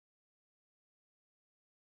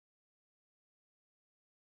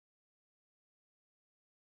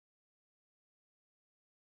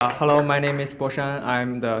Hello, my name is Boshan.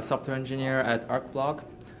 I'm the software engineer at ArcBlock.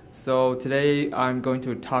 So today I'm going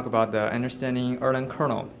to talk about the understanding Erlang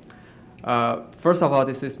kernel. First of all,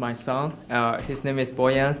 this is my son. His name is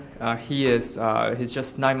Boyan. He's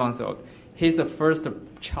just 9 months old. He's the first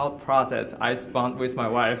child process I spawned with my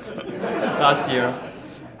wife last year.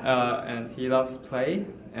 And he loves play,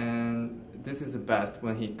 and this is the best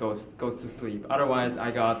when he goes to sleep. Otherwise, I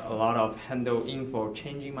got a lot of handle info,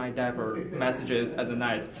 changing my diaper messages at the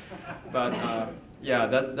night. But yeah,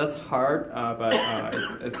 that's hard, but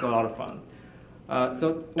it's a lot of fun.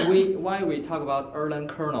 So why we talk about Erlang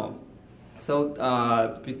kernel? So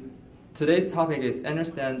today's topic is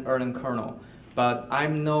understand Erlang kernel, but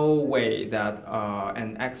I'm no way that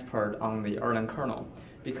an expert on the Erlang kernel.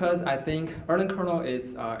 Because I think Erlang kernel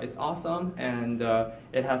is awesome and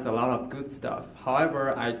it has a lot of good stuff.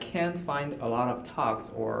 However, I can't find a lot of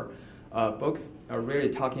talks or books really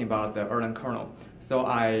talking about the Erlang kernel. So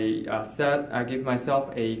I give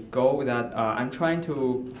myself a goal that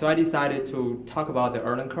so I decided to talk about the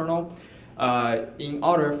Erlang kernel in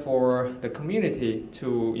order for the community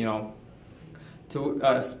to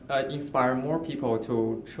inspire more people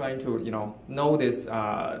to try to know this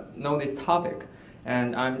topic.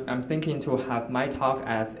 And I'm thinking to have my talk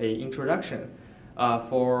as an introduction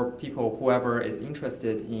for people, whoever is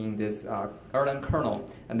interested in this Erlang kernel,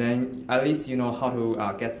 and then at least you know how to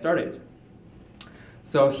get started.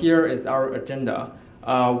 So here is our agenda.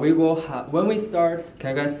 We will have, when we start,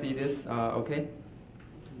 can you guys see this? Okay.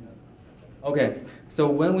 Okay. So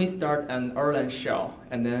when we start an Erlang shell,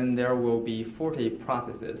 and then there will be 40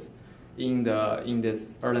 processes in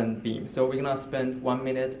this Erlang beam. So we're gonna spend 1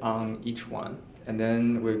 minute on each one. And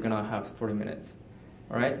then we're gonna have 40 minutes,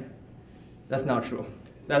 all right? That's not true.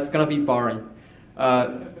 That's gonna be boring.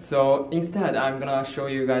 So instead, I'm gonna show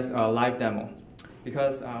you guys a live demo,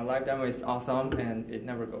 because live demo is awesome and it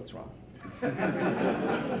never goes wrong.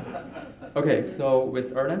 Okay, so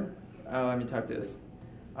with Erlang, let me type this.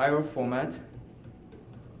 IO format,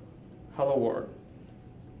 hello world.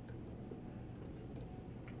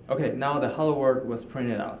 Okay, now the hello world was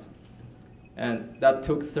printed out. And that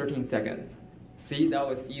took 13 seconds. See, that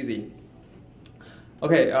was easy.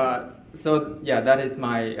 Okay, so yeah, that is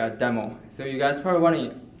my demo. So you guys probably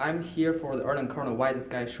wondering, I'm here for the Erlang kernel. Why this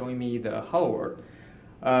guy showing me the hello world?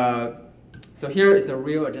 So here is a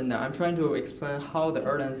real agenda. I'm trying to explain how the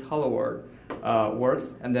Erlang's hello world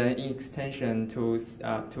works, and then in extension to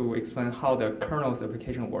explain how the kernel's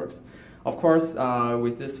application works. Of course,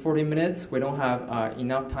 with this 40 minutes, we don't have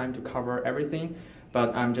enough time to cover everything,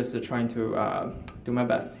 but I'm just trying to do my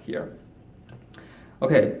best here.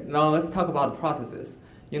 Okay, now let's talk about processes.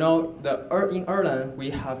 You know, in Erlang, we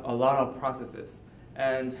have a lot of processes.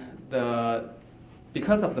 And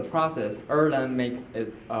because of the process, Erlang makes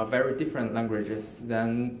it very different languages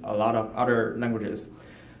than a lot of other languages.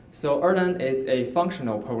 So Erlang is a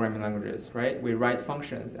functional programming language, right? We write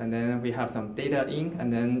functions, and then we have some data in,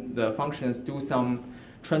 and then the functions do some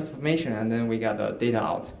transformation, and then we get the data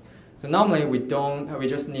out. So normally we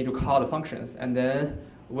just need to call the functions, and then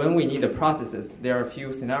when we need the processes, there are a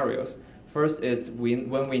few scenarios. First is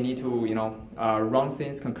when we need to run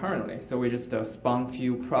things concurrently. So we just spawn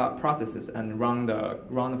few processes and run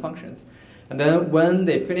the functions. And then when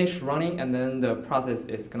they finish running, and then the process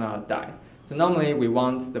is gonna die. So normally we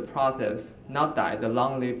want the process not die, the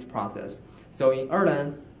long-lived process. So in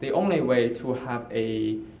Erlang, the only way to have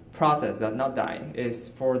a process that not dying is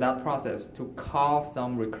for that process to call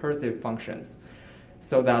some recursive functions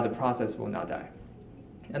so that the process will not die.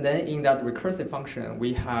 And then in that recursive function,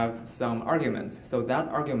 we have some arguments. So that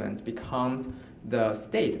argument becomes the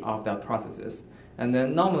state of that processes. And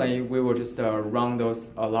then normally we will just run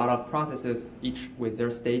a lot of processes, each with their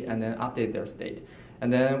state, and then update their state. And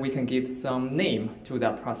then we can give some name to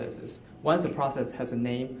that processes. Once a process has a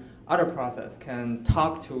name, other process can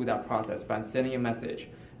talk to that process by sending a message.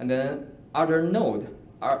 And then other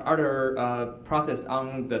process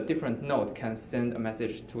on the different node can send a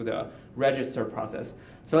message to the register process.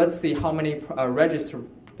 So let's see how many register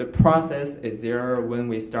the process is there when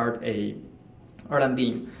we start a Erlang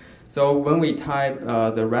beam. So when we type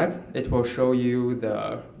the regs, it will show you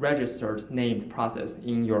the registered named process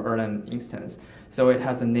in your Erlang instance. So it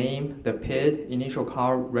has a name, the PID, initial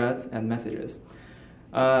call, reads, and messages.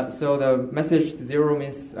 So the message 0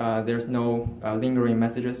 means there's no lingering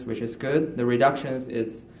messages, which is good. The reductions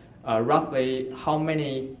is roughly how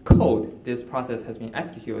many code this process has been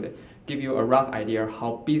executed, give you a rough idea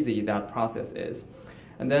how busy that process is.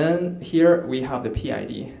 And then here we have the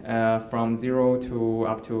PID from 0 to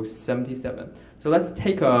up to 77. So let's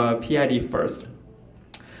take a PID first.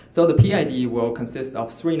 So the PID will consist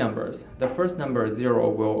of 3 numbers. The first number, 0,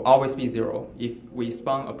 will always be 0 if we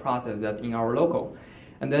spawn a process that in our local.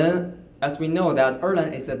 And then, as we know that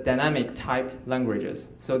Erlang is a dynamic typed languages,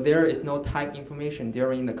 so there is no type information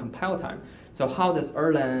during the compile time. So how does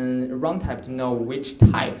Erlang runtime to know which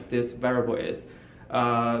type this variable is?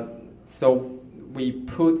 So we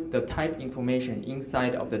put the type information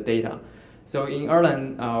inside of the data. So in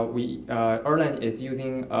Erlang, Erlang is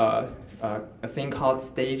using a thing called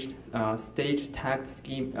stage tagged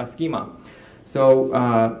schema.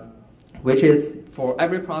 So which is for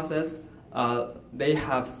every process, they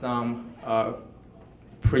have some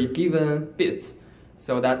pre-given bits,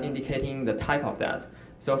 so that indicating the type of that.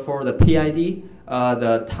 So for the PID,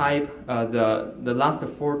 the type, the last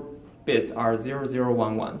 4 bits are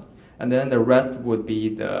 0011, and then the rest would be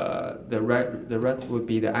the rest would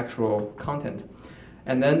be the actual content.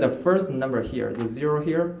 And then the first number here, the 0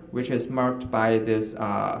 here, which is marked by this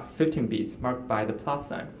 15 bits, marked by the plus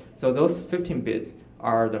sign. So those 15 bits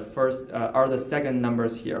are the second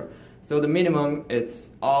numbers here. So the minimum is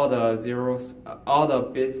all the zeros, all the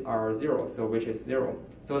bits are 0, so which is 0.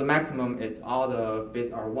 So the maximum is all the bits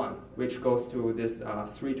are 1, which goes to this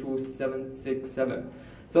 32767.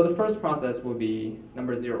 So the first process will be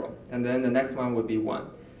number 0, and then the next one would be 1.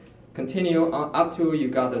 Continue up to you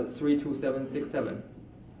got the 32767.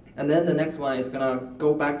 And then the next one is gonna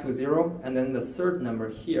go back to 0, and then the third number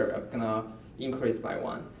here is gonna increase by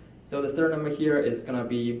 1. So the third number here is going to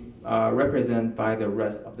be represented by the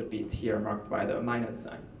rest of the bits here marked by the minus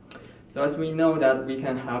sign. So as we know that we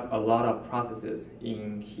can have a lot of processes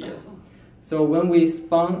in here. So when we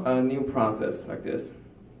spawn a new process like this,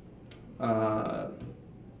 when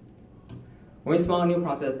we spawn a new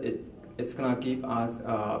process, it's going to give us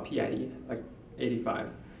a PID, like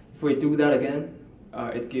 85. If we do that again,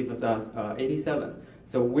 it gives us 87.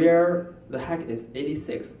 So where the heck is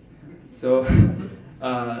 86? So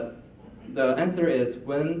the answer is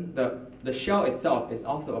when the shell itself is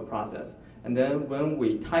also a process, and then when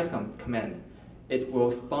we type some command, it will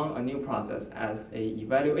spawn a new process as a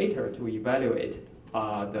evaluator to evaluate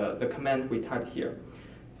the command we typed here.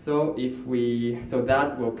 So so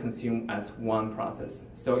that will consume as one process.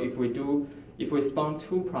 So if we spawn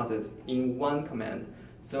 2 processes in one command,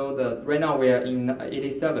 so right now we are in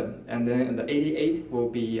 87, and then the 88 will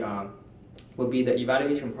be the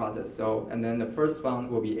evaluation process. So, and then the first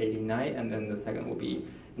one will be 89, and then the second will be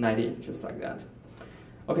 90, just like that.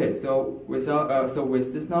 Okay, so with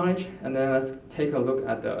this knowledge, and then let's take a look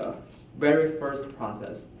at the very first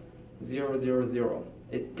process, 000.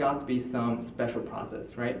 It got to be some special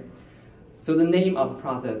process, right? So the name of the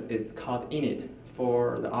process is called init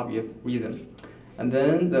for the obvious reason. And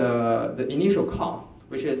then the initial call,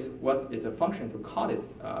 which is what is a function to call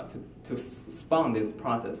this, to spawn this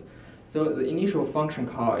process. So the initial function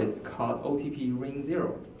call is called OTP ring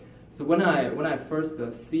 0. So when I first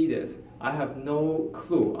see this, I have no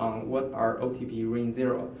clue on what are OTP ring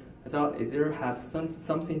 0. I thought, is there have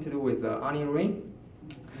something to do with the onion ring?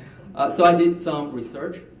 So I did some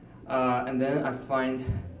research, and then I find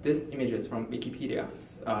these images from Wikipedia,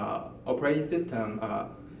 operating system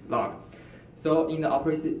log. So in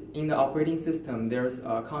the operating system, there's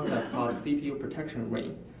a concept called CPU protection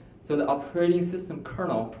ring. So the operating system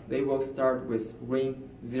kernel, they will start with ring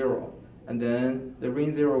 0. And then the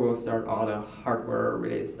ring 0 will start all the hardware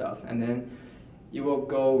related stuff. And then you will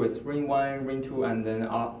go with ring 1, ring 2, and then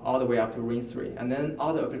all the way up to ring 3. And then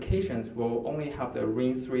all the applications will only have the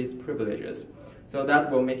ring 3's privileges. So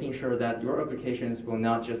that will making sure that your applications will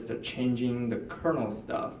not just changing the kernel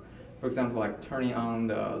stuff. For example, like turning on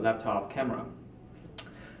the laptop camera.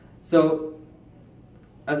 So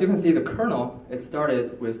as you can see, the kernel, it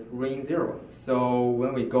started with ring 0. So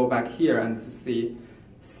when we go back here and to see,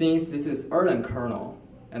 since this is Erlang kernel,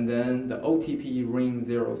 and then the OTP ring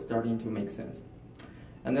 0 starting to make sense.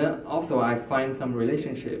 And then also I find some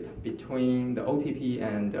relationship between the OTP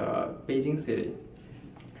and Beijing city.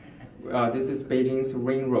 This is Beijing's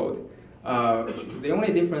ring road. The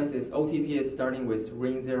only difference is OTP is starting with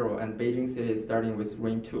ring 0 and Beijing city is starting with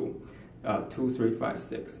ring 2, 2, 3, 5,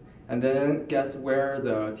 6. And then guess where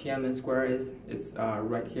the Tiananmen Square is? It's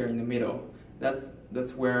right here in the middle.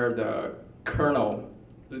 That's where the kernel,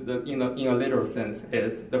 in a literal sense,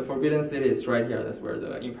 is. The Forbidden City is right here. That's where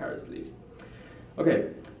the empire lives.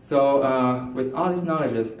 Okay, so with all these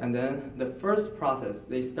knowledges, and then the first process,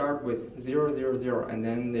 they start with 000, and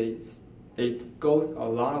then it goes a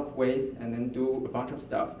lot of ways, and then do a bunch of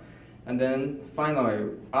stuff. And then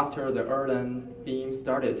finally, after the Erlang beam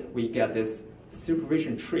started, we get this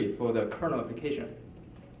supervision tree for the kernel application.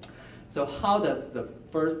 So how does the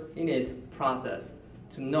first init process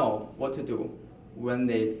to know what to do when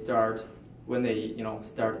they start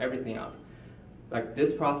everything up. Like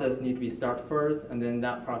this process need to be start first, and then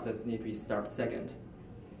that process need to be start second.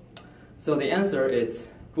 So the answer is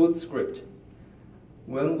boot script.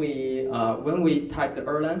 When we type the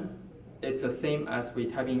Erlang, it's the same as we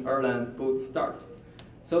typing Erlang boot start.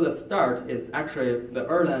 So the start is actually the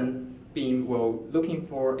Erlang beam will looking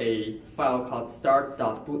for a file called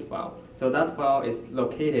start.boot file. So that file is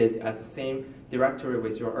located as the same directory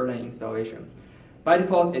with your Erlang installation. By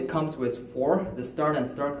default, it comes with 4. The start and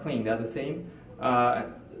start clean, they're the same.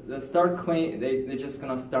 The start clean, they're just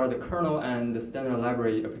gonna start the kernel and the standard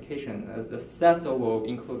library application. The SASL will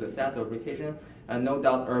include the SASL application, and no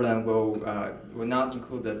 .erlang will not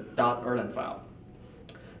include the .erlang file.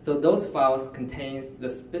 So those files contains the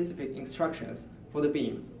specific instructions for the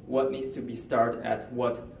beam, what needs to be started at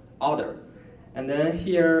what order. And then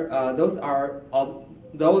here, those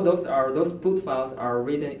boot files are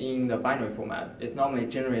written in the binary format. It's normally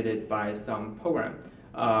generated by some program.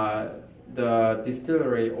 The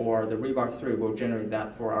distillery or the Rebar 3 will generate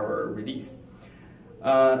that for our release.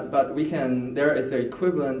 But there is the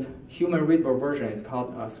equivalent human readable version. It's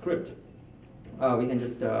called script. We can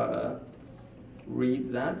just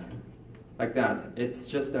read that like that. It's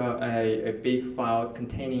just a big file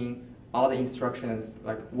containing all the instructions,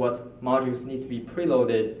 like what modules need to be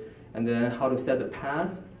preloaded, and then how to set the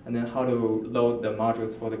path, and then how to load the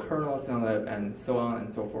modules for the kernel, and so on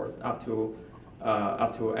and so forth, up to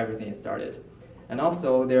everything is started. And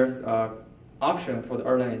also there's an option for the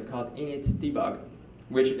Erlang, it's called init debug,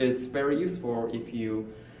 which is very useful if you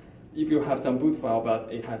have some boot file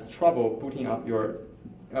but it has trouble booting up your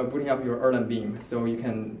Erlang beam. So you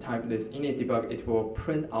can type this init debug, it will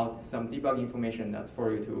print out some debug information that's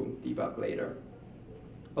for you to debug later.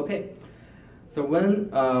 Okay, so when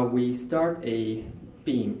we start a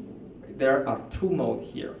beam, there are 2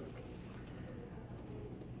 modes here.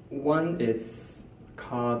 One is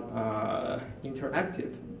called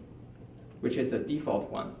interactive, which is a default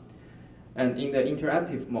one. And in the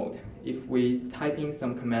interactive mode, if we type in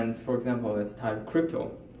some command, for example, let's type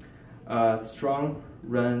crypto, strong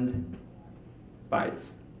rand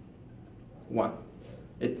bytes 1.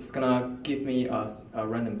 It's gonna give me a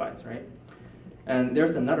random bytes, right? And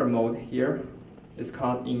there's another mode here. It's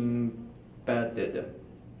called embedded.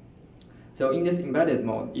 So in this embedded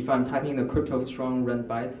mode, if I'm typing the crypto strong rand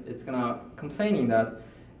bytes, it's gonna complaining that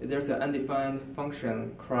there's an undefined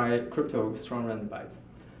function cry crypto strong rand bytes.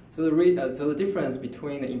 So the difference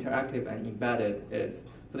between the interactive and embedded is,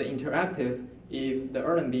 for the interactive, if the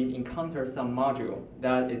Erlang beam encounters some module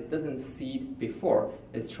that it doesn't see before,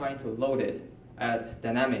 it's trying to load it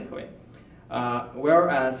dynamically.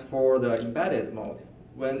 Whereas for the embedded mode,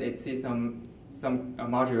 when it sees some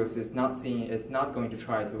modules it's not seeing, it's not going to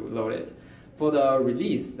try to load it. For the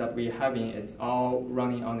release that we're having, it's all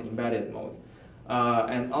running on the embedded mode.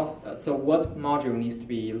 And also, so what module needs to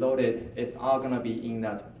be loaded is all going to be in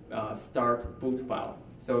that start boot file.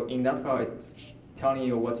 So in that file, it's telling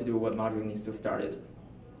you what to do, what module needs to start it.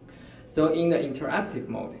 So in the interactive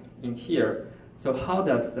mode, in here, so how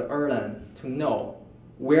does the Erlang to know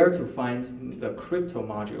where to find the crypto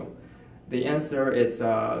module? The answer is,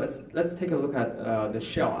 let's take a look at the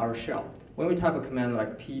shell, our shell. When we type a command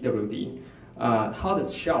like pwd, how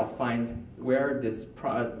does shell find where this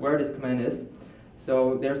command is?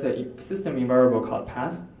 So there's a system variable called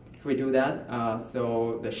path. If we do that,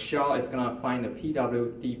 so the shell is gonna find the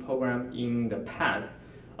pwd program in the path,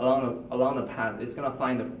 along the path. It's gonna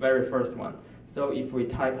find the very first one. So if we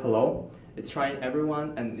type hello, it's trying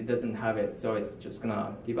everyone and it doesn't have it, so it's just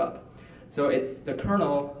gonna give up. So it's the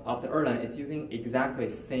kernel of the Erlang is using exactly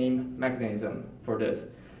the same mechanism for this.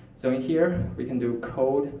 So in here, we can do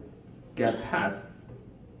code get path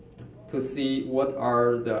to see what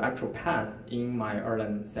are the actual paths in my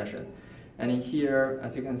Erlang session. And in here,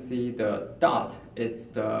 as you can see, the dot, it's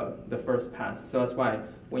the first path. So that's why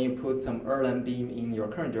when you put some Erlang beam in your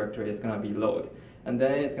current directory, it's gonna be load. And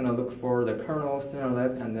then it's gonna look for the kernel,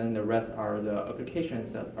 Synlab, and then the rest are the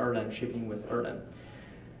applications that Erlang shipping with Erlang.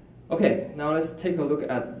 Okay, now let's take a look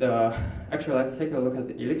at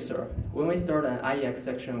the Elixir. When we start an IEX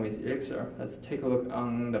section with Elixir, let's take a look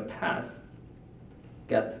on the path,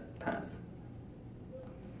 get path.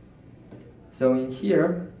 So in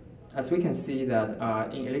here, as we can see that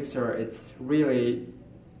in Elixir, it's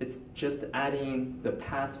just adding the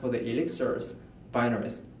path for the Elixir's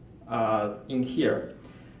binaries in here.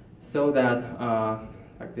 So that,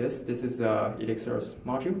 like this is Elixir's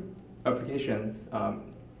module, applications,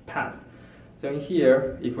 path. So in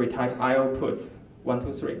here, if we type IO puts 1,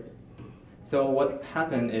 2, 3. So what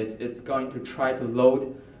happened is it's going to try to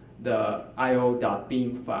load the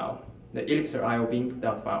io.beam file the Elixir IO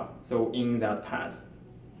beam.file, so in that path.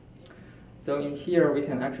 So in here, we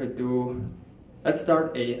can actually do, let's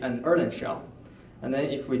start an Erlang shell. And then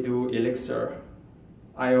if we do Elixir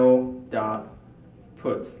IO.puts,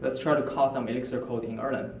 let's try to call some Elixir code in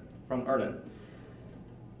Erlang, from Erlang.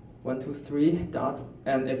 1, 2, 3 dot,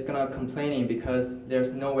 and it's gonna complaining because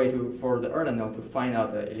there's no way for the Erlang node to find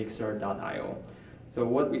out the elixir.io. So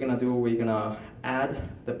what we're gonna do, we're gonna add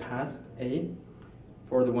the path A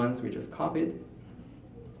for the ones we just copied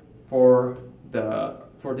for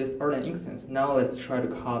this Erlang instance. Now let's try to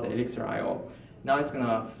call the Elixir IO. Now it's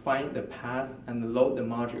gonna find the path and load the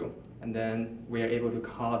module, and then we are able to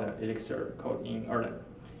call the Elixir code in Erlang.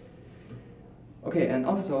 Okay, and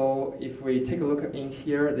also if we take a look in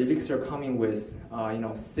here, the Elixir coming with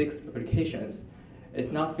 6 applications.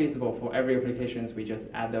 It's not feasible for every applications. We just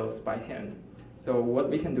add those by hand. So what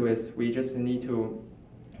we can do is we just need to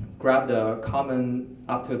grab the common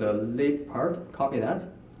up to the lib part, copy that.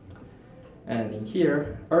 And in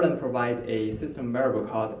here, Erlang provide a system variable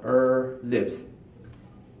called libs.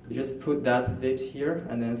 You just put that libs here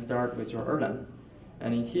and then start with your Erlang.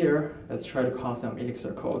 And in here, let's try to call some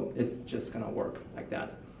Elixir code. It's just gonna work like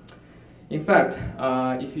that. In fact,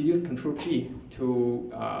 if you use Control G to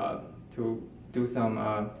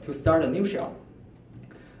start a new shell,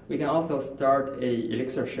 we can also start a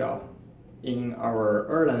Elixir shell in our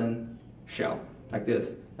Erlang shell like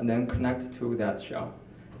this, and then connect to that shell.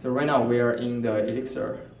 So right now we are in the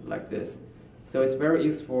Elixir like this. So it's very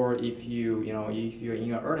useful if you're in an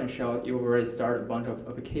Erlang shell, you already start a bunch of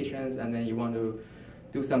applications, and then you want to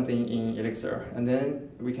do something in Elixir. And then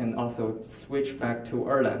we can also switch back to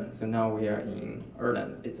Erlang. So now we are in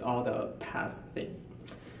Erlang. It's all the past thing.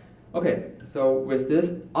 Okay, so with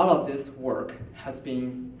this, all of this work has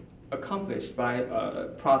been accomplished by a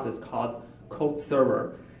process called code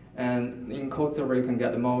server. And in code server, you can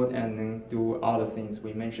get the mode and then do all the things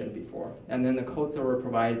we mentioned before. And then the code server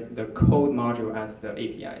provides the code module as the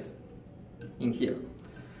APIs in here.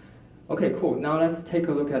 Okay, cool. Now let's take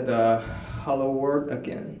a look at the hello world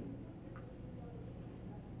again.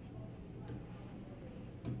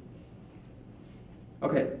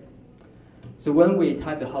 Okay, so when we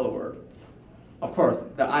type the hello world, of course,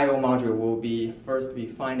 the IO module will be first be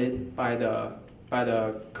finded by the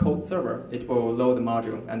code server. It will load the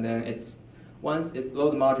module, and then once it's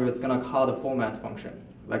load the module, it's gonna call the format function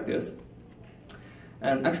like this.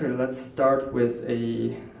 And actually, let's start with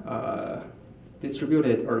a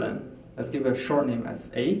distributed Erlang. Let's give it a short name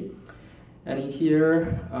as A. And in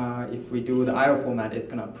here, if we do the IO format, it's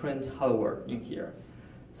gonna print hello world in here.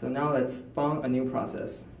 So now let's spawn a new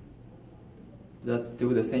process. Let's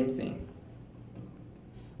do the same thing.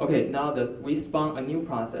 Okay, now that we spawn a new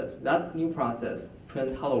process, that new process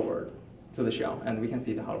print hello world to the shell, and we can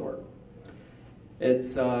see the hello world.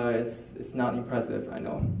 It's not impressive, I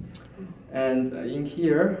know. And in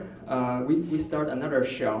here, we start another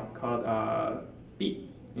shell called B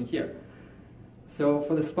in here. So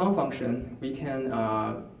for the spawn function, we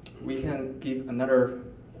can give another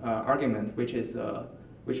argument, which is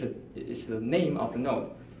the name of the node.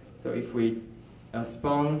 So if we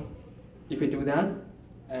do that,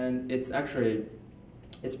 and it's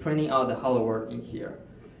printing out the hello world in here.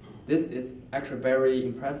 This is actually very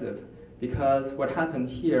impressive because what happened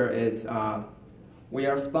here is we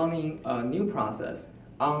are spawning a new process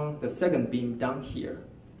on the second beam down here.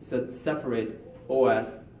 It's a separate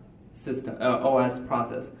OS system, OS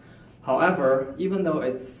process. However, even though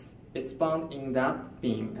it's spawned in that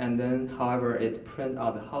beam, and then however it print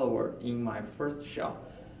out the hello world in my first shell.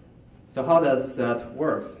 So how does that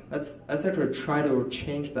work? Let's actually try to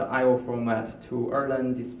change the IO format to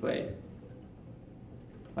Erlang display,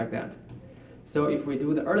 like that. So if we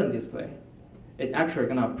do the Erlang display, it's actually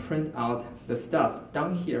gonna print out the stuff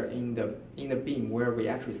down here in the beam where we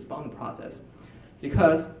actually spawn the process.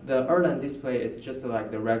 Because the Erlang display is just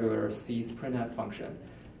like the regular C's printf function.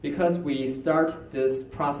 Because we start this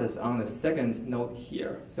process on the second node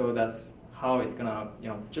here, so that's how it's gonna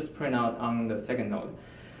just print out on the second node.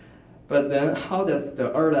 But then how does the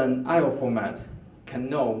Erlang IO format can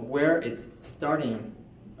know where it's starting,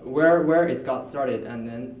 where it's got started, and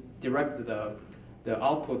then direct the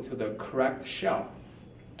output to the correct shell?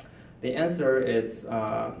 The answer is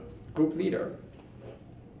group leader.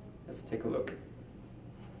 Let's take a look.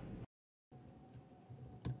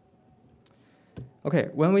 Okay,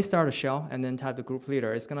 when we start a shell and then type the group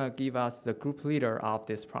leader, it's gonna give us the group leader of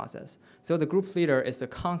this process. So the group leader is a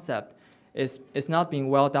concept. It's not being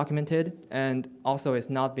well documented, and also it's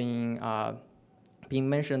not being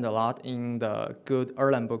mentioned a lot in the good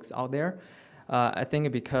Erlang books out there. I think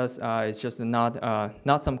because it's just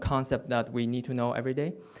not some concept that we need to know every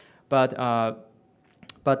day.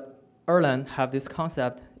 But Erlang have this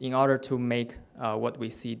concept in order to make what we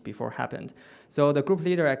see before happened. So the group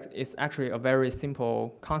leader is actually a very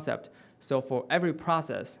simple concept. So for every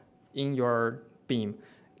process in your beam,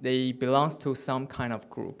 they belongs to some kind of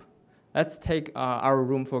group. Let's take our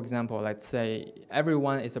room, for example. Let's say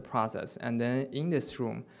everyone is a process, and then in this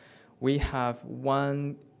room, we have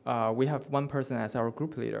one person as our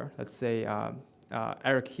group leader. Let's say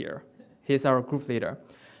Eric here. He's our group leader.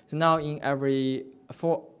 So now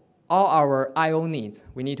for all our I/O needs,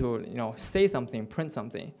 we need to say something, print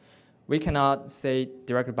something. We cannot say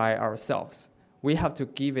directly by ourselves. We have to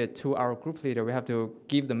give it to our group leader. We have to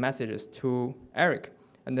give the messages to Eric.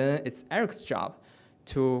 And then it's Eric's job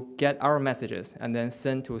to get our messages and then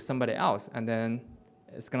send to somebody else. And then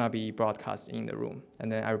it's going to be broadcast in the room.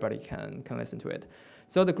 And then everybody can listen to it.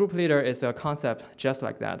 So the group leader is a concept just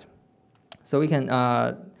like that. So we can,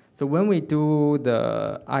 so when we do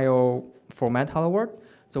the I/O format hello world,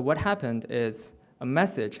 so what happened is a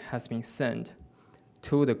message has been sent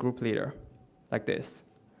to the group leader like this.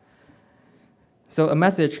 So a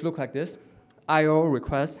message look like this. I/O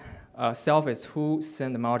request, self is who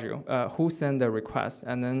sent the module, who sent the request,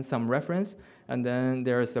 and then some reference, and then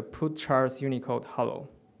there is a put chars Unicode hello.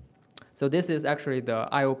 So this is actually the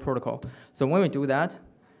I/O protocol. So when we do that,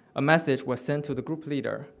 a message was sent to the group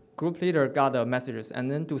leader. Group leader got the messages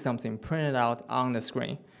and then do something, print it out on the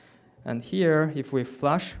screen. And here, if we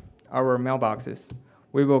flush our mailboxes,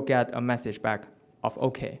 we will get a message back of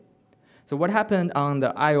OK. So what happened on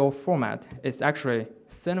the I/O format is actually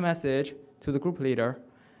send a message to the group leader,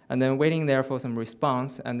 and then waiting there for some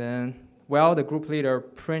response, and then while the group leader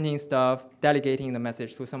printing stuff, delegating the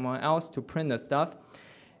message to someone else to print the stuff,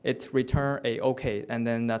 it returned a OK, and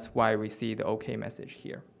then that's why we see the OK message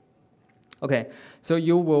here. Okay, so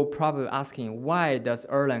you will probably asking, why does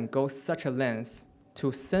Erlang go such a length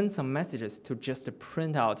to send some messages to just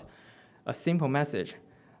print out a simple message?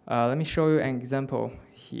 Let me show you an example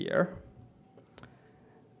here.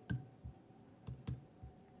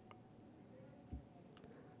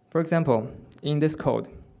 For example, in this code,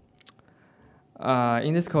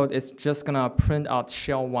 it's just gonna print out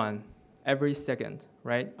shell 1 every second,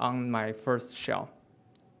 right, on my first shell.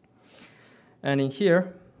 And in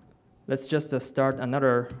here, let's just start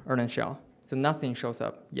another Erlang shell. So nothing shows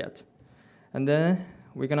up yet. And then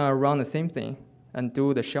we're gonna run the same thing and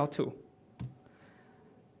do the shell 2.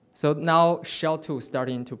 So now shell 2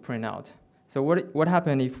 starting to print out. So what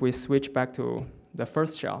happened if we switch back to the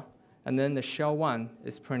first shell? And then the shell 1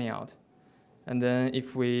 is printing out. And then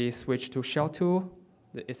if we switch to shell 2,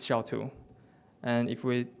 it's shell 2. And if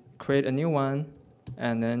we create a new one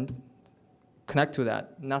and then connect to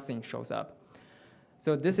that, nothing shows up.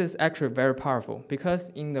 So this is actually very powerful because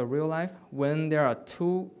in the real life, when there are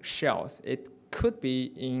 2 shells, it could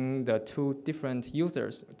be in the 2 different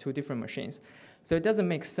users, 2 different machines. So it doesn't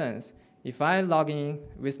make sense if I log in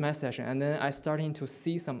with my session and then I starting to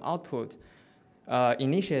see some output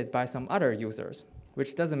initiated by some other users,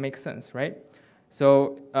 which doesn't make sense, right?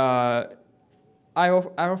 So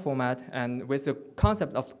I/O format and with the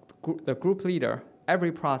concept of the group leader,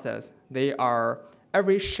 every process,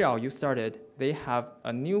 every shell you started, they have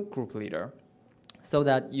a new group leader so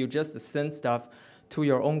that you just send stuff to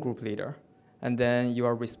your own group leader. And then you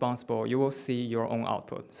are responsible, you will see your own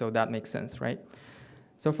output. So that makes sense, right?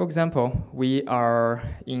 So for example, we are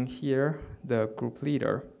in here, the group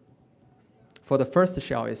leader. For the first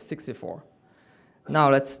shell is 64.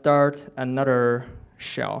 Now let's start another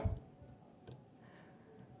shell.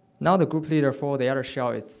 Now the group leader for the other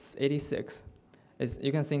shell is 86.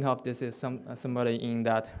 You can think of this as somebody in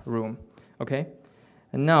that room, okay?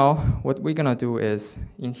 And now what we're gonna do is,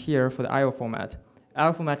 in here for the I/O format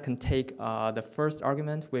can take the first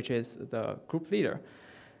argument, which is the group leader.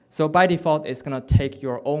 So by default, it's gonna take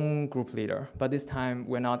your own group leader, but this time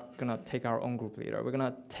we're not gonna take our own group leader. We're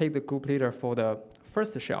gonna take the group leader for the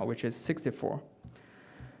first shell, which is 64.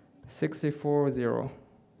 64.0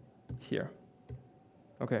 here.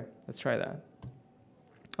 Okay, let's try that.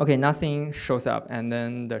 Okay, nothing shows up, and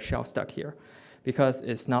then the shell stuck here because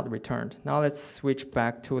it's not returned. Now let's switch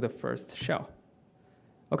back to the first shell.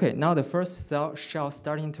 Okay, now the first shell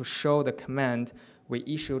starting to show the command we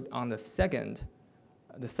issued on the second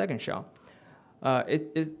shell.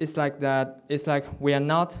 It's like that. It's like we're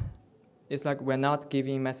not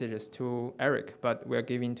giving messages to Eric, but we're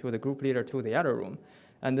giving to the group leader to the other room.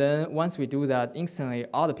 And then once we do that, instantly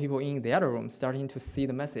all the people in the other room starting to see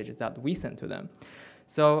the messages that we sent to them.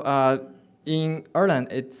 So in Erlang,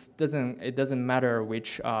 it doesn't matter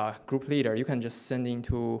which group leader. You can just send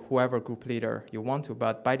into whoever group leader you want to,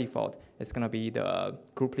 but by default, it's gonna be the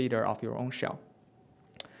group leader of your own shell.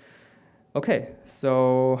 Okay,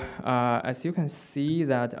 so as you can see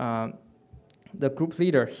that the group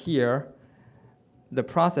leader here, the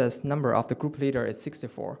process number of the group leader is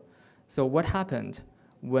 64. So what happened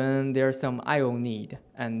when there's some I/O need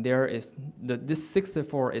and this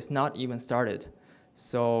 64 is not even started?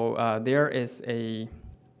 So there is a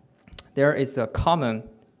common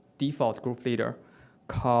default group leader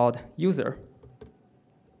called user.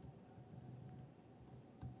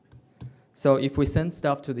 So if we send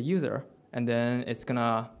stuff to the user, and then it's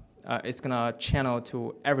gonna channel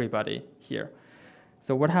to everybody here.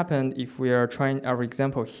 So what happened if we are trying our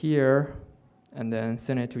example here, and then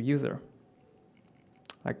send it to user,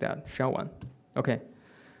 like that, shell 1. Okay.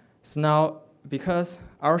 So now, because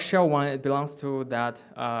our shell 1 it belongs to that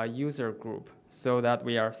user group, so that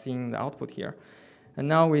we are seeing the output here. And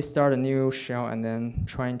now we start a new shell and then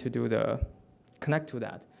trying to do the connect to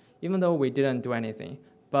that, even though we didn't do anything.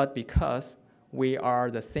 But because we are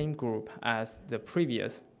the same group as the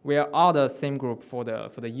previous, we are all the same group for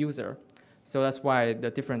the user. So that's why the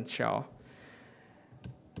different shell.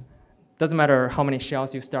 Doesn't matter how many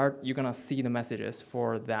shells you start, you're gonna see the messages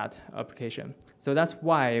for that application. So that's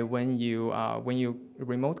why when you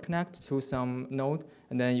remote connect to some node,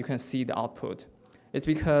 and then you can see the output. It's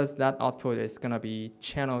because that output is gonna be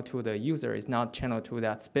channeled to the user, it's not channeled to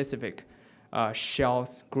that specific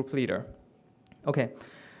shell's group leader. Okay.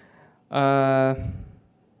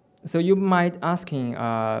 So you might asking,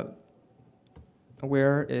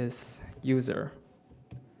 where is user?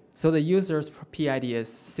 So the user's PID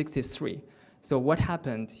is 63. So what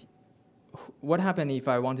happened if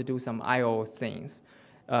I want to do some I/O things,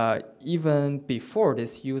 even before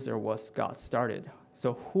this user got started?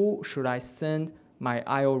 So who should I send my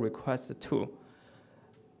I/O request to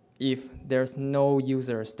if there's no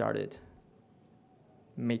user started?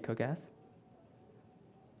 Make a guess.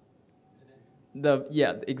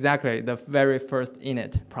 Exactly, the very first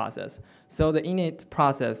init process. So the init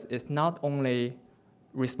process is not only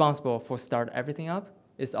responsible for start everything up,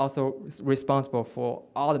 it's also responsible for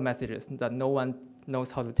all the messages that no one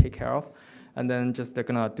knows how to take care of, and then just they're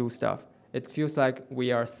gonna do stuff. It feels like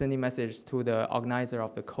we are sending messages to the organizer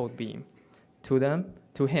of the code beam,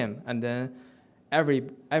 to him, and then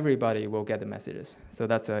everybody will get the messages. So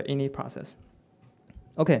that's an init process.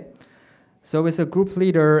 Okay. So it's a group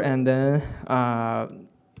leader, and then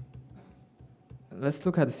let's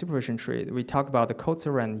look at the supervision tree. We talked about the code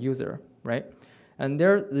server and user, right? And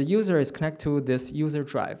there, the user is connected to this user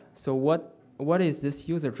drive. So what is this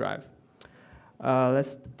user drive?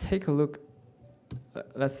 Let's take a look.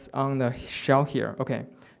 Let's on the shell here. Okay.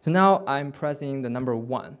 So now I'm pressing the number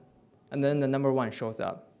 1, and then the number 1 shows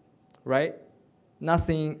up, right?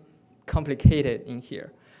 Nothing complicated in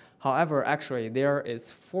here. However, actually, there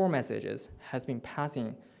is 4 messages has been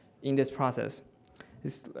passing in this process.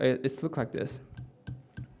 It's look like this.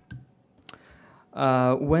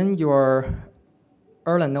 When your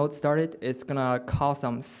Erlang node started, it's gonna call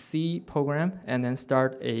some C program and then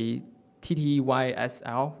start a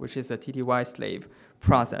TTYSL, which is a TTY slave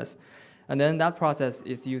process. And then that process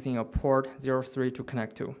is using a port 03 to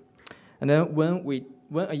connect to. And then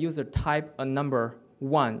when a user type a number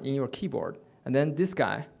 1 in your keyboard, and then this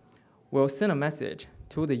guy will send a message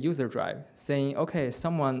to the user drive saying, okay,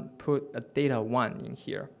 someone put a data 1 in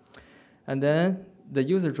here. And then the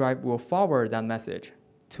user drive will forward that message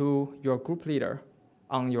to your group leader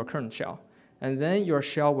on your current shell. And then your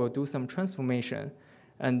shell will do some transformation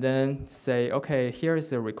and then say, okay, here is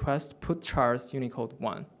the request, put chars Unicode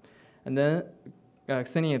 1. And then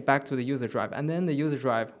sending it back to the user drive. And then the user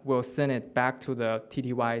drive will send it back to the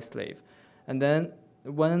TTY slave. And then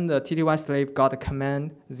when the TTY slave got a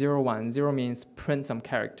command 01, 0 means print some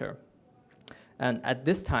character. And at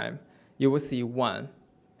this time, you will see 1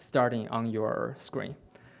 starting on your screen.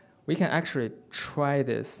 We can actually try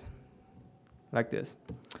this like this.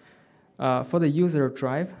 For the user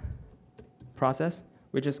drive process,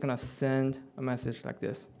 we're just gonna send a message like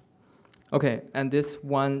this. Okay, and this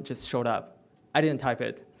 1 just showed up. I didn't type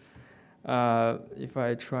it. If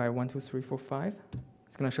I try 1, 2, 3, 4, 5,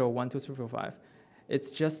 it's gonna show 1, 2, 3, 4, 5. It's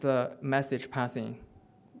just a message passing.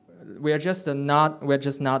 We're just not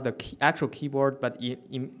the actual keyboard, but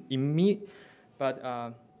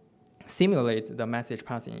simulate the message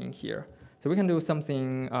passing in here. So we can do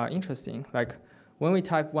something interesting, like when we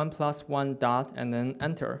type 1 + 1 dot and then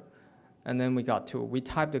enter, and then we got 2. We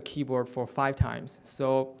type the keyboard for 5 times.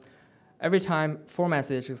 So every time 4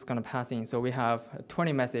 messages is gonna pass in. So we have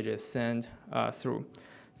 20 messages sent through.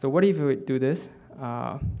 So what if we do this?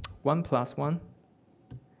 1 + 1.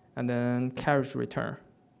 And then carriage return.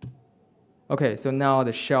 Okay, so now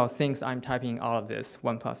the shell thinks I'm typing all of this,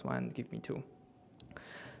 1 + 1, give me 2.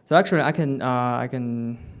 So actually, I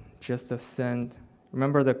can just send.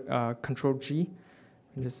 Remember the Control G?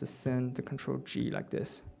 Just send the Control G like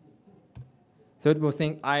this. So it will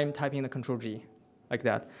think I'm typing the Control G, like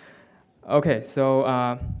that. Okay,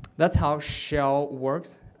 so that's how shell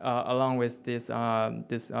works along with this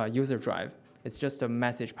user drive. It's just a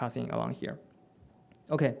message passing along here.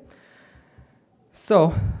 Okay.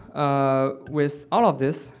 So with all of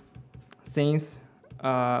these things,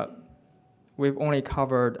 we've only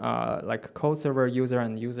covered like code server, user,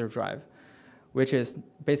 and user drive, which is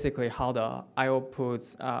basically how the IO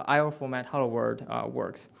format hello world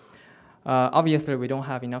works. Obviously, we don't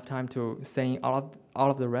have enough time to say all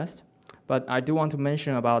of the rest, but I do want to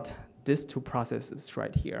mention about these two processes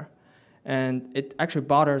right here. And it actually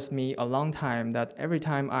bothers me a long time that every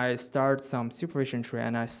time I start some supervision tree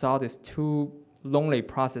and I saw these two lonely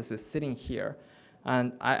processes sitting here,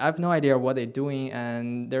 and I have no idea what they're doing,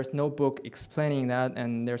 and there's no book explaining that,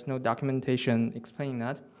 and there's no documentation explaining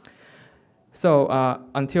that. So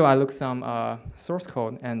until I look some source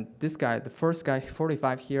code, and this guy, the first guy,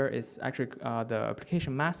 45 here, is actually the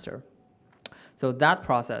application master. So that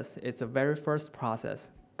process is the very first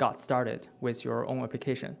process got started with your own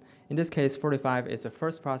application. In this case, 45 is the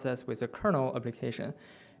first process with a kernel application.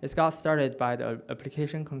 It's got started by the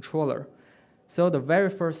application controller. So the very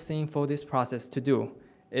first thing for this process to do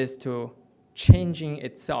is to changing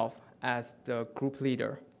itself as the group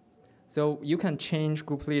leader. So you can change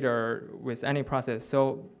group leader with any process.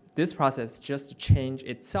 So this process just change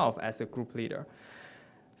itself as a group leader.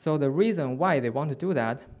 So the reason why they want to do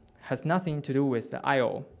that has nothing to do with the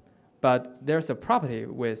I/O, but there's a property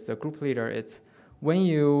with the group leader. It's when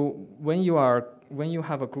you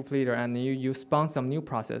have a group leader and you spawn some new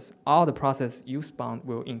process, all the process you spawn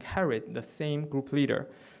will inherit the same group leader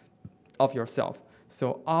of yourself.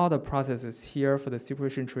 So all the processes here for the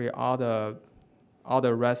supervision tree, all the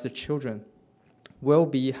rest of the children will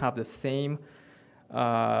have the same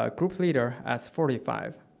group leader as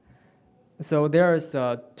 45. So there's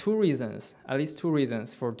two reasons, at least two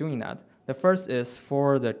reasons for doing that. The first is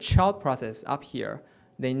for the child process up here,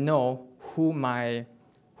 they know who my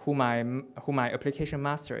application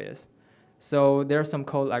master is. So there's some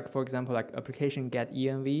code, like for example, like application get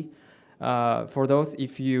env. For those,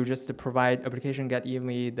 if you just provide application get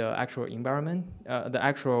env the actual environment, the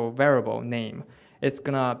actual variable name, it's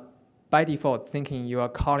gonna by default thinking you are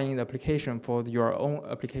calling the application for your own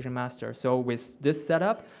application master. So with this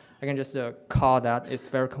setup, I can just call that. It's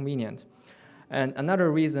very convenient. And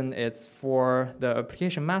another reason is for the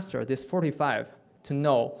application master, this 45, to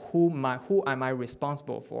know who am I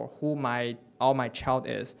responsible for, all my child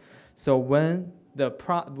is. So when the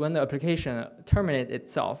application terminates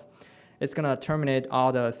itself, it's gonna terminate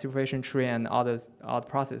all the supervision tree and all the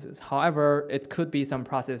processes. However, it could be some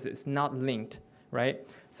processes not linked, right?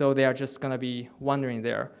 So they are just gonna be wandering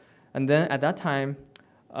there. And then at that time,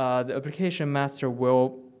 the application master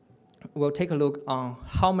will take a look on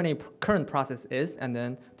how many current process is, and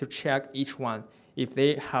then to check each one if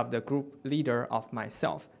they have the group leader of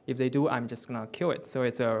myself. If they do, I'm just gonna kill it. So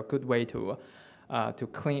it's a good way to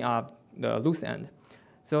clean up the loose end.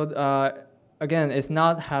 So again, it's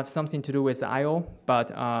not have something to do with the I/O,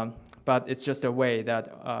 but it's just a way that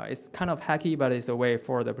it's kind of hacky, but it's a way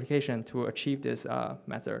for the application to achieve this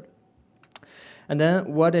method. And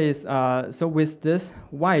then what is, so with this,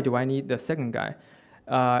 why do I need the second guy?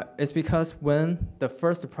 It's because when the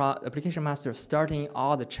first application master starting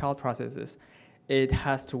all the child processes, it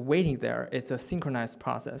has to waiting there. It's a synchronized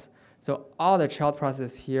process. So all the child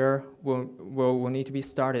process here will need to be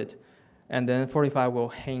started, and then 45 will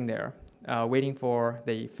hang there, waiting for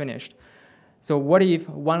they finished. So what if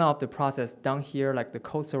one of the process down here, like the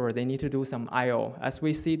code server, they need to do some I/O? As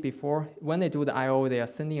we see before, when they do the I/O, they are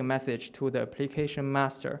sending a message to the application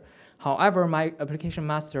master. However, my application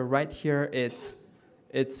master right here, it's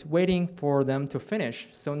waiting for them to finish.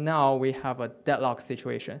 So now we have a deadlock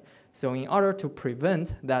situation. So in order to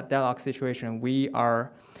prevent that deadlock situation,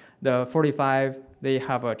 the 45, they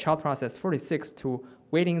have a child process 46 to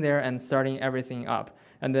waiting there and starting everything up.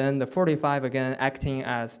 And then the 45 again acting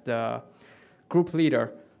as the group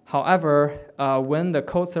leader. However, when the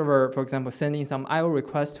code server, for example, sending some I/O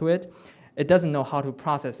request to it, it doesn't know how to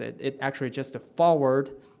process it. It actually just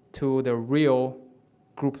forward to the real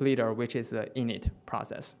group leader, which is the init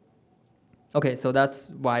process. Okay, so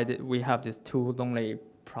that's why we have these two lonely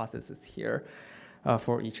processes here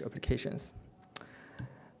for each applications.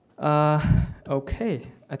 Okay,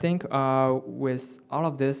 I think with all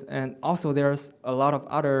of this, and also there's a lot of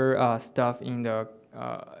other stuff in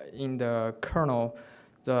the kernel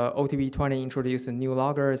the OTP20 introduced a new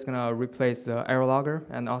logger. It's gonna replace the error logger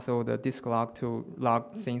and also the disk log to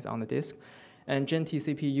log things on the disk. And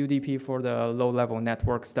GenTCP UDP for the low-level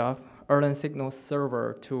network stuff. Erlang signal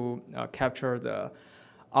server to capture the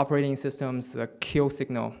operating systems, the kill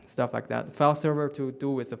signal, stuff like that. File server to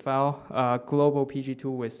do with the file. Global PG2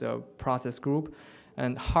 with the process group.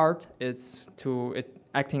 And heart is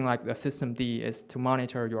acting like the system D is to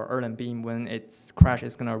monitor your Erlang beam when its crash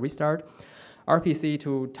is gonna restart. RPC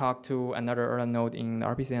to talk to another Erlang node in the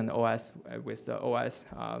RPC and the OS with the OS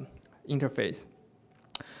interface.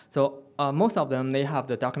 So most of them, they have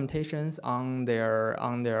the documentations on their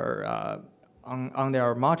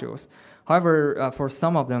modules. However, for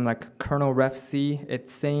some of them, like kernel ref C,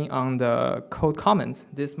 it's saying on the code comments,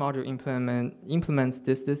 this module implements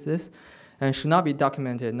this, and should not be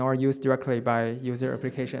documented nor used directly by user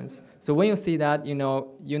applications. So when you see that, you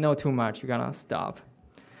know too much. You're gonna stop.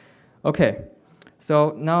 Okay,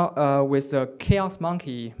 so now with the Chaos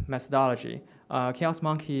Monkey methodology, Chaos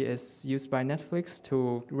Monkey is used by Netflix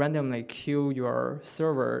to randomly queue your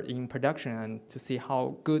server in production and to see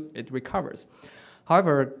how good it recovers.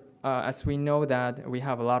 However, as we know that we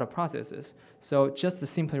have a lot of processes, so just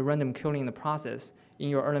simply random killing the process in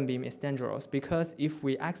your Erlang beam is dangerous, because if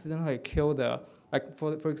we accidentally kill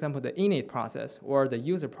for example, the init process or the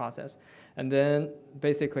user process, and then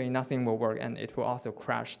basically nothing will work and it will also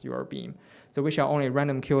crash your beam. So we shall only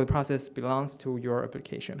random kill the process belongs to your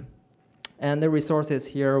application. And the resources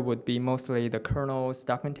here would be mostly the kernel's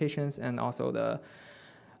documentations and also the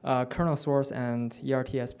kernel source and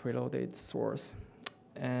ERTS preloaded source.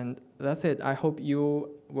 And that's it. I hope you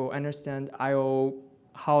will understand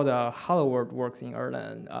how the hello world works in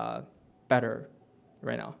Erlang better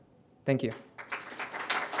right now. Thank you.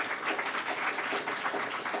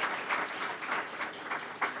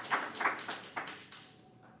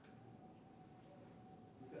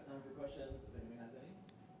 We've got time for questions if anyone has any.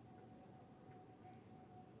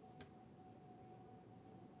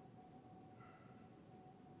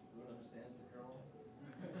 Everyone understands the kernel?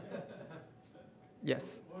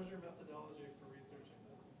 Yes. What was your methodology for researching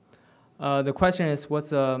this? The question is,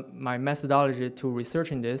 what's my methodology to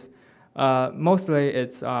researching this? Mostly,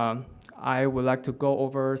 it's I would like to go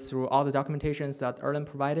over through all the documentations that Erlang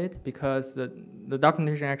provided, because the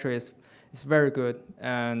documentation actually is very good,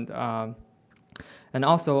 and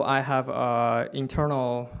also I have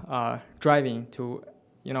internal driving to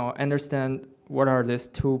understand what are these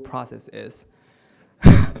two processes.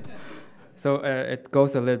 So it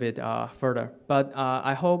goes a little bit further, but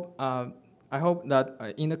I hope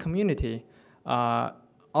that in the community,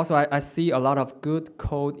 also I see a lot of good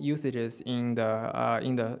code usages in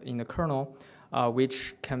the kernel,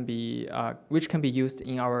 which can be used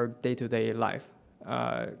in our day-to-day life,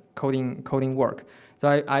 coding work.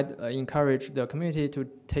 So I'd encourage the community to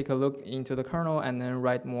take a look into the kernel and then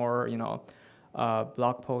write more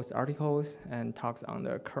blog posts, articles, and talks on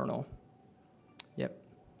the kernel. Yep.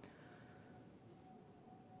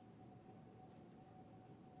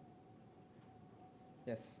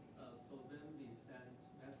 Yes. So then the send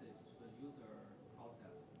message to the user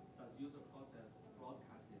process. Does user process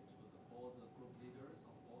broadcast it to all the group leaders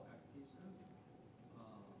of all applications?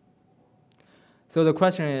 So the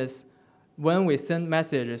question is, when we send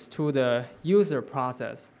messages to the user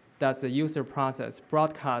process, does the user process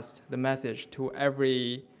broadcast the message to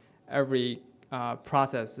every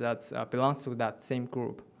process that belongs to that same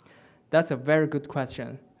group? That's a very good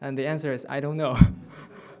question, and the answer is I don't know.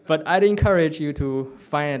 But I'd encourage you to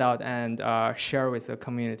find it out and share with the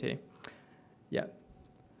community. Yeah.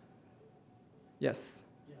 Yes.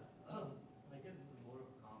 Yeah, I guess this is more of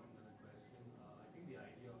a comment than a question. I think the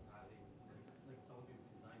idea of having like some of these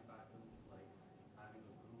design patterns, like having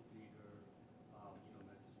a group leader,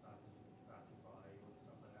 message pacify and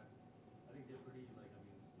stuff like that. I think they're pretty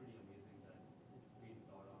it's pretty amazing that it's being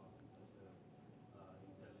thought of in such a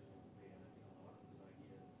intelligent way. And I think a lot of those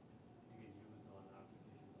ideas you can use on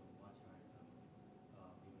applications of much higher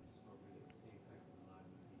level, just for really the same kind of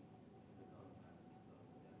reliability the kernel has.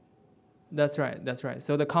 That's right. That's right.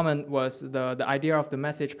 So the comment was the idea of the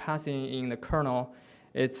message passing in the kernel.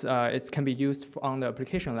 It can be used on the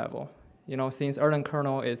application level. Since Erlang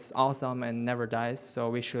kernel is awesome and never dies, so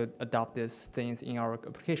we should adopt these things in our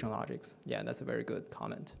application logics. Yeah, that's a very good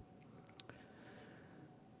comment.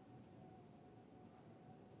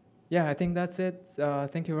 Yeah, I think that's it.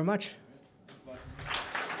 Thank you very much.